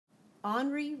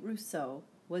Henri Rousseau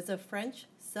was a French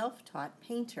self-taught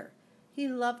painter. He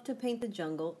loved to paint the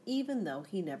jungle even though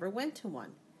he never went to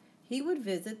one. He would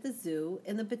visit the zoo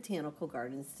and the botanical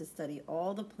gardens to study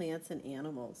all the plants and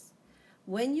animals.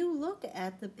 When you look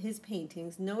at his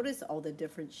paintings, notice all the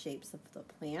different shapes of the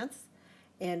plants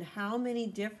and how many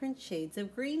different shades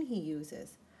of green he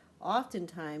uses.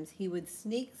 Oftentimes, he would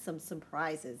sneak some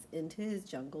surprises into his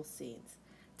jungle scenes.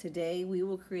 Today, we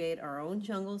will create our own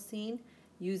jungle scene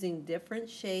using different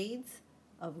shades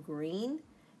of green,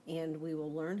 and we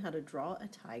will learn how to draw a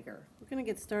tiger. We're going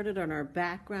to get started on our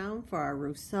background for our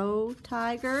Rousseau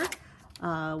tiger.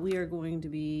 We are going to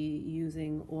be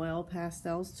using oil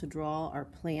pastels to draw our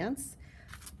plants.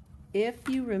 If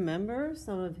you remember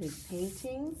some of his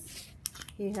paintings,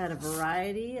 he had a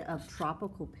variety of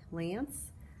tropical plants,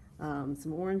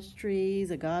 some orange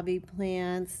trees, agave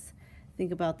plants.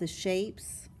 Think about the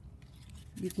shapes.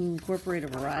 You can incorporate a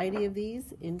variety of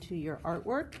these into your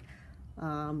artwork.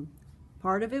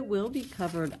 Part of it will be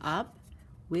covered up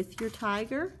with your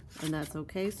tiger, and that's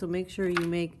okay. So make sure you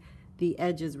make the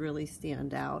edges really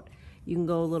stand out. You can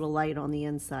go a little light on the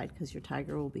inside because your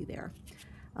tiger will be there.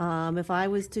 If I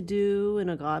was to do an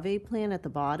agave plant at the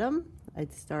bottom,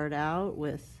 I'd start out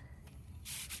with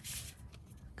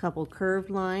a couple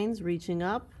curved lines reaching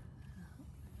up.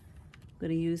 I'm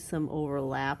going to use some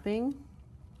overlapping.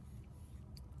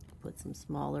 Put some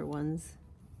smaller ones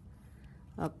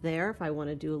up there if I want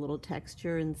to do a little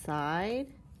texture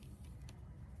inside.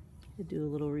 I do a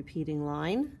little repeating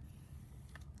line.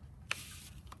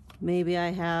 Maybe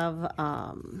I have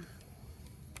a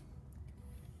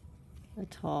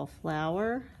tall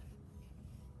flower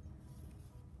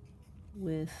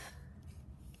with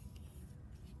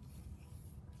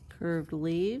curved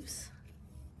leaves.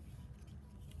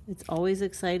 It's always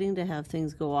exciting to have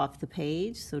things go off the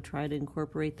page, so try to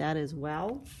incorporate that as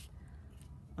well.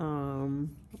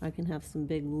 I can have some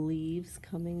big leaves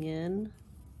coming in.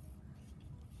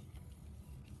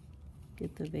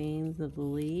 Get the veins of the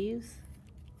leaves.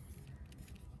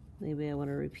 Maybe I want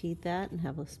to repeat that and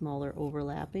have a smaller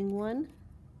overlapping one.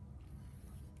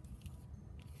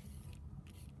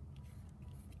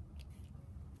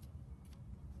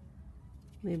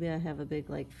 Maybe I have a big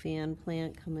like fan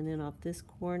plant coming in off this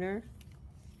corner.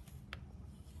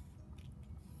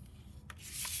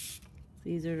 It's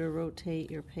easier to rotate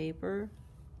your paper.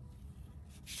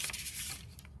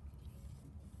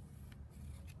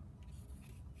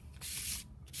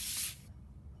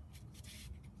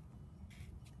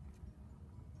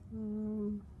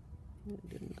 I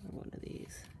did another one of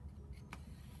these.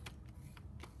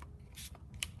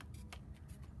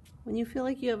 When you feel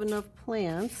like you have enough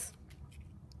plants,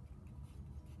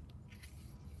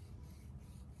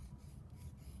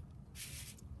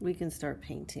 we can start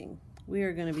painting. We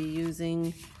are going to be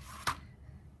using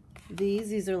these.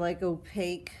 These are like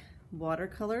opaque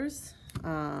watercolors.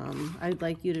 I'd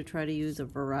like you to try to use a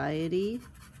variety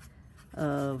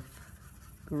of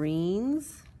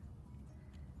greens.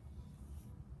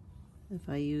 If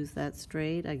I use that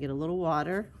straight, I get a little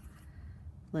water,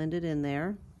 blend it in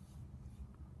there,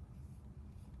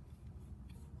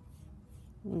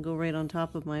 and go right on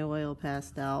top of my oil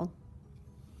pastel.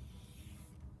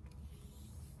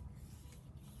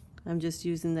 I'm just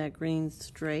using that green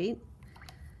straight.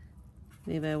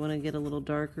 Maybe I want to get a little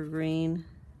darker green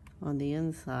on the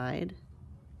inside.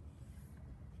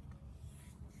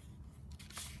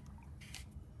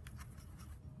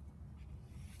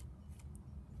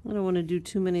 I don't want to do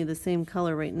too many of the same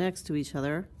color right next to each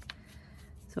other.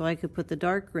 So I could put the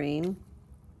dark green,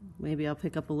 maybe I'll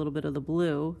pick up a little bit of the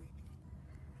blue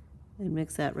and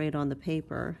mix that right on the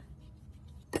paper.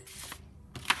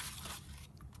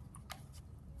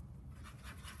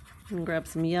 And grab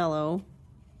some yellow.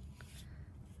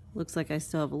 Looks like I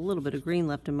still have a little bit of green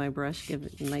left in my brush. Give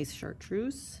it a nice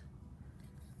chartreuse.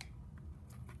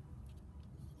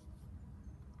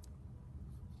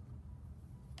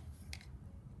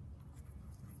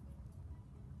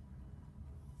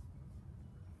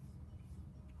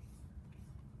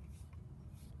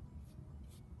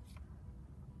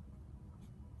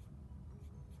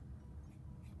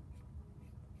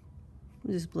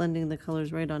 I'm just blending the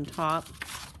colors right on top.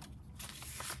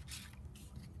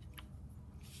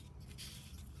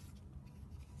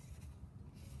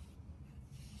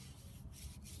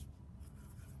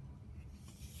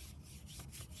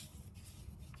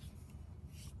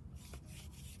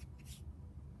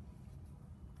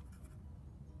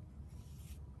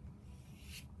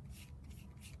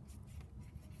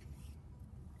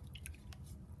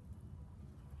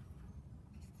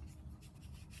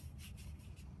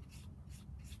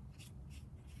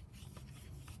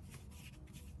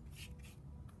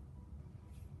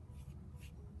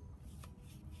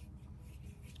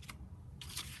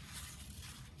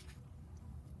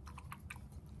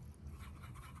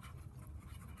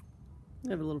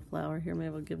 I have a little flower here.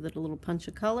 Maybe I'll give it a little punch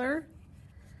of color.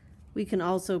 We can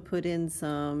also put in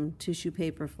some tissue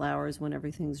paper flowers when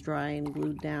everything's dry and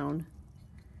glued down.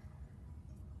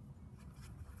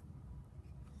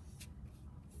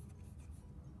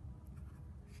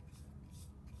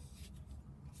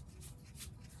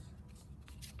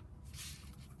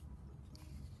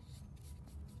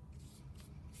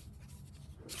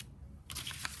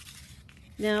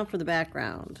 Now for the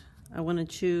background. I want to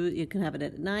choose, you can have it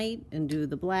at night and do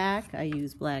the black. I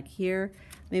use black here.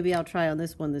 Maybe I'll try on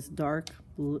this one, this dark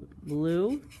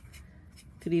blue.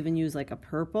 Could even use like a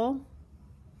purple.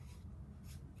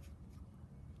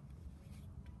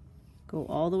 Go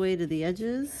all the way to the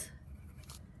edges.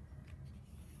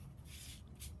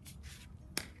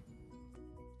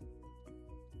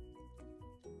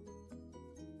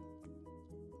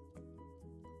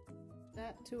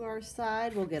 That to our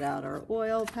side, we'll get out our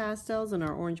oil pastels and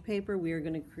our orange paper. We are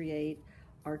going to create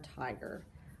our tiger.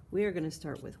 We are going to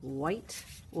start with white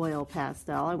oil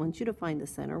pastel. I want you to find the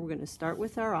center. We're going to start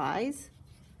with our eyes.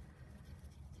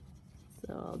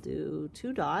 So I'll do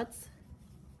 2 dots.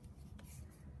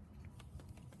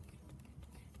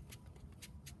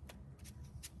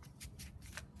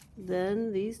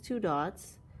 Then these 2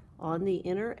 dots on the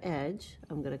inner edge,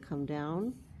 I'm going to come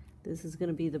down. This is going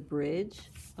to be the bridge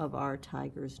of our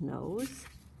tiger's nose.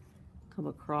 Come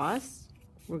across.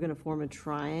 We're going to form a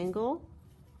triangle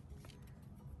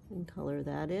and color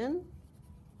that in.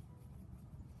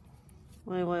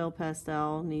 My oil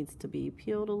pastel needs to be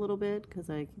peeled a little bit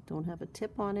because I don't have a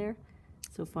tip on there.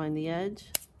 So find the edge.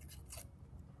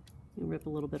 You rip a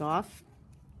little bit off.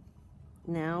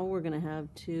 Now we're going to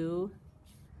have 2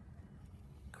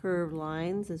 curved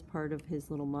lines as part of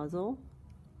his little muzzle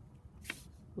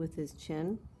with his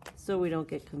chin. So we don't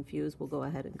get confused, we'll go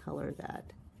ahead and color that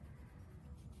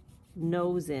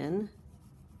nose in.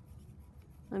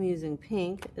 I'm using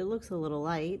pink. It looks a little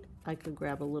light. I could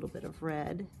grab a little bit of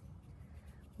red.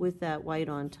 With that white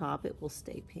on top, it will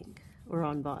stay pink, or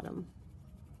on bottom.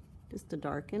 Just to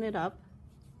darken it up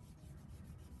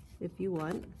if you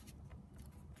want.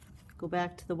 Go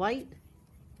back to the white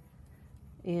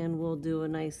and we'll do a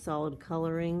nice solid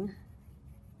coloring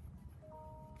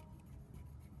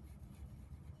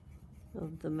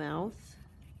of the mouth.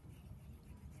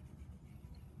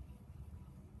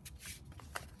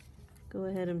 Go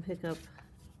ahead and pick up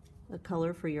a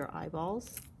color for your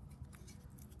eyeballs.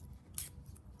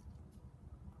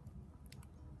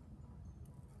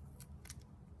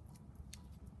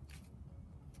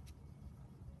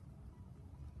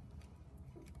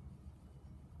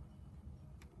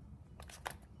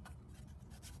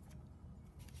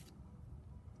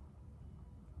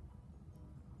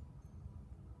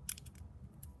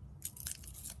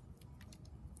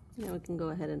 Now we can go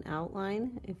ahead and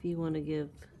outline if you want to give,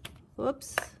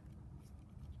 whoops,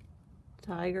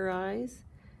 tiger eyes.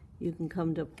 You can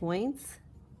come to points.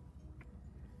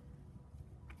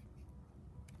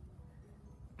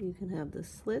 You can have the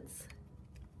slits.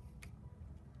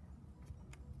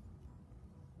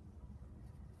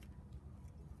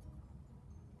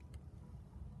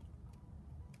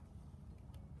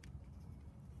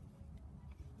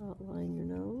 Outline your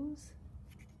nose.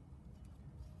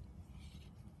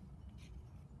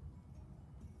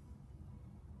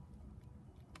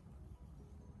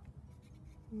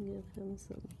 Give him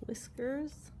some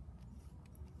whiskers.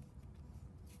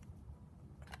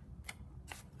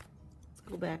 Let's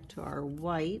go back to our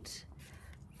white.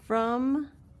 From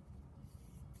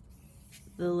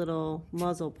the little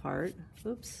muzzle part,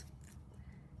 oops,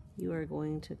 you are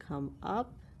going to come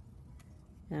up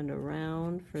and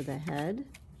around for the head.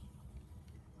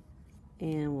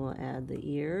 And we'll add the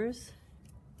ears.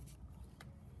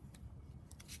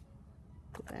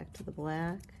 Go back to the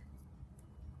black.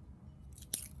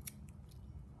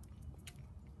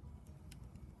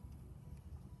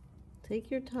 Take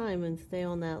your time and stay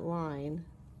on that line.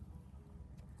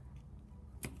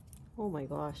 Oh my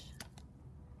gosh.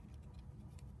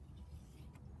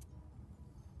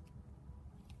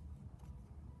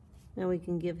 Now we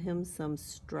can give him some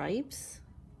stripes.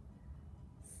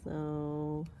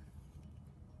 So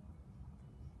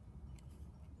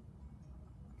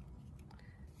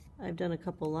I've done a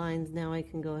couple lines. Now I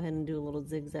can go ahead and do a little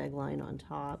zigzag line on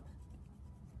top.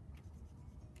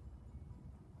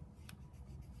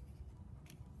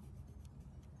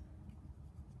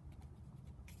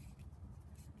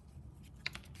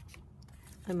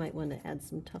 I might want to add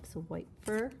some tufts of white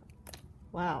fur.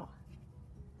 Wow,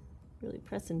 really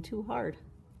pressing too hard.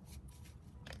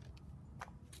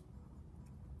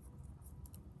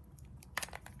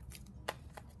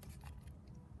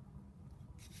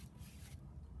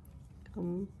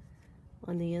 Come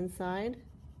on the inside.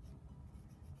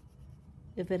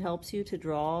 If it helps you to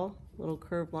draw little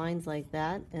curved lines like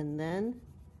that and then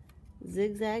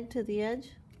zigzag to the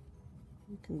edge,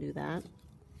 you can do that.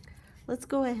 Let's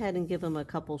go ahead and give him a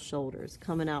couple shoulders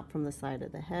coming out from the side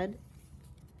of the head.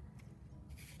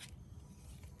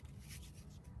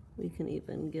 We can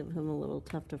even give him a little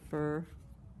tuft of fur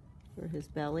for his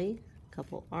belly, a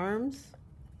couple arms.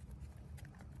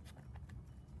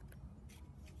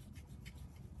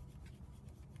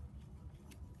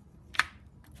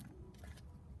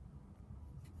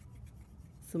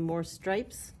 Some more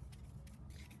stripes.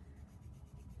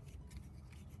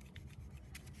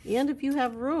 And if you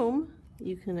have room,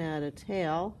 you can add a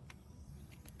tail.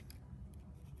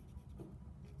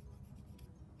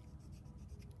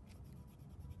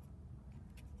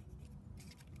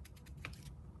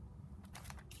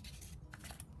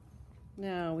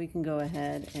 Now we can go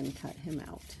ahead and cut him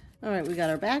out. All right, we got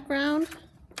our background.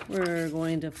 We're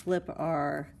going to flip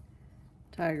our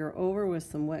tiger over with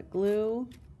some wet glue.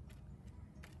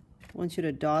 I want you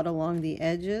to dot along the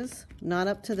edges, not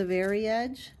up to the very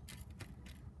edge.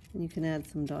 And you can add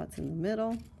some dots in the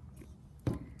middle.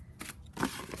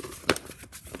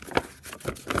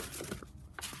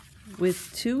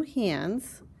 With two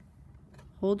hands,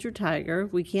 hold your tiger.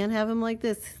 We can't have him like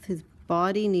this. His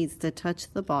body needs to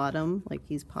touch the bottom like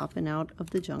he's popping out of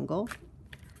the jungle.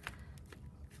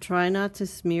 Try not to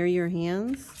smear your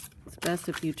hands. It's best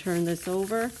if you turn this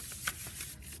over.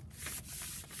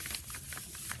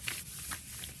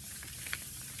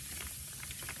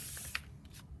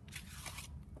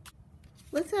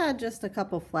 Let's add just a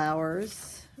couple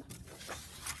flowers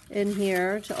in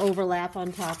here to overlap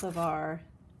on top of our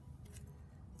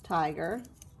tiger.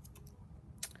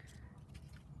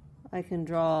 I can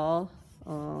draw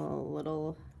a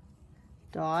little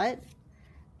dot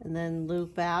and then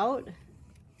loop out.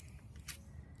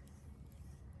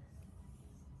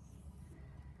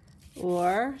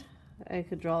 Or I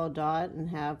could draw a dot and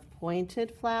have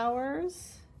pointed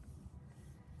flowers.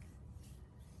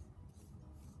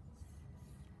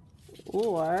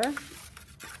 Or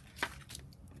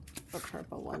a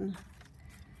purple one.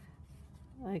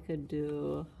 I could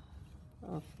do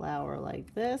a flower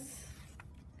like this.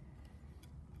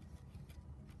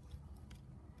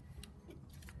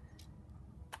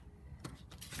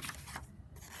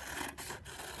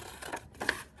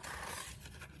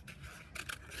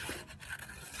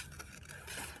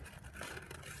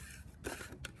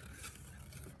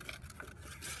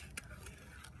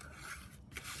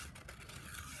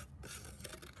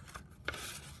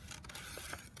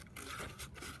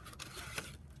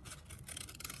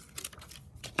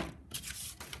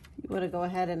 You want to go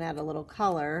ahead and add a little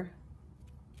color.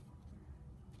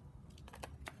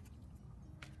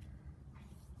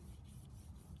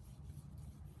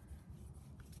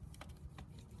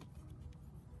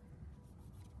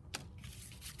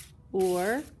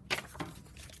 Or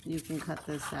you can cut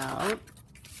this out.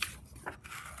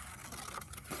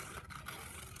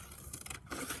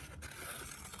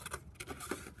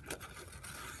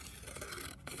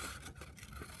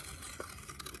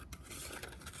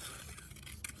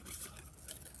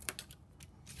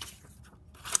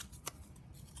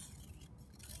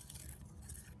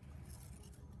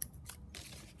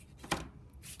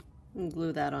 And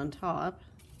glue that on top.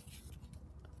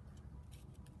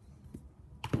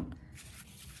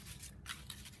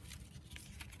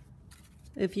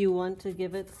 If you want to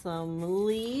give it some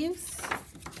leaves,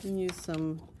 you can use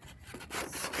some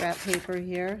scrap paper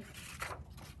here.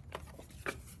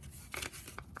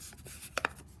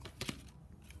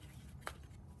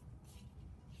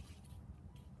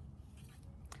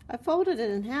 I folded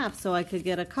it in half so I could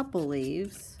get a couple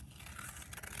leaves.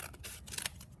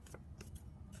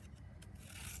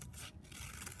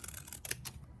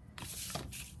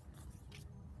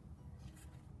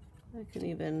 I can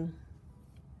even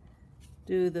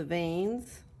do the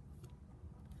veins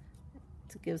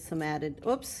to give some added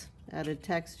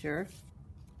texture.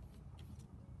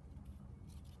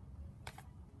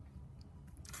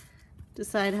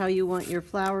 Decide how you want your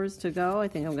flowers to go. I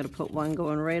think I'm going to put one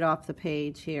going right off the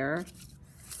page here.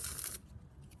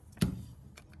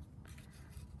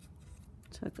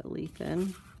 Tuck a leaf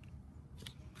in.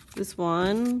 This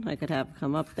one I could have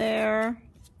come up there.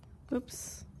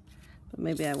 Oops. But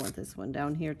maybe I want this one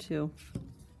down here too.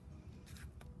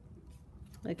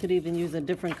 I could even use a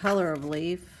different color of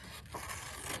leaf.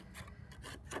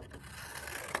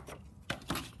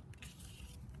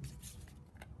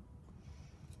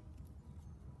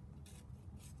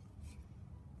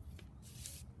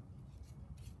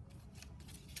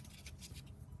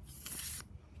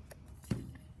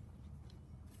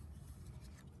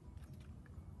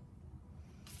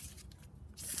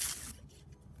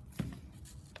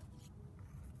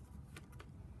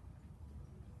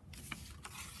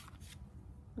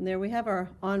 And there we have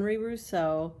our Henri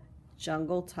Rousseau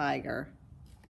jungle tiger.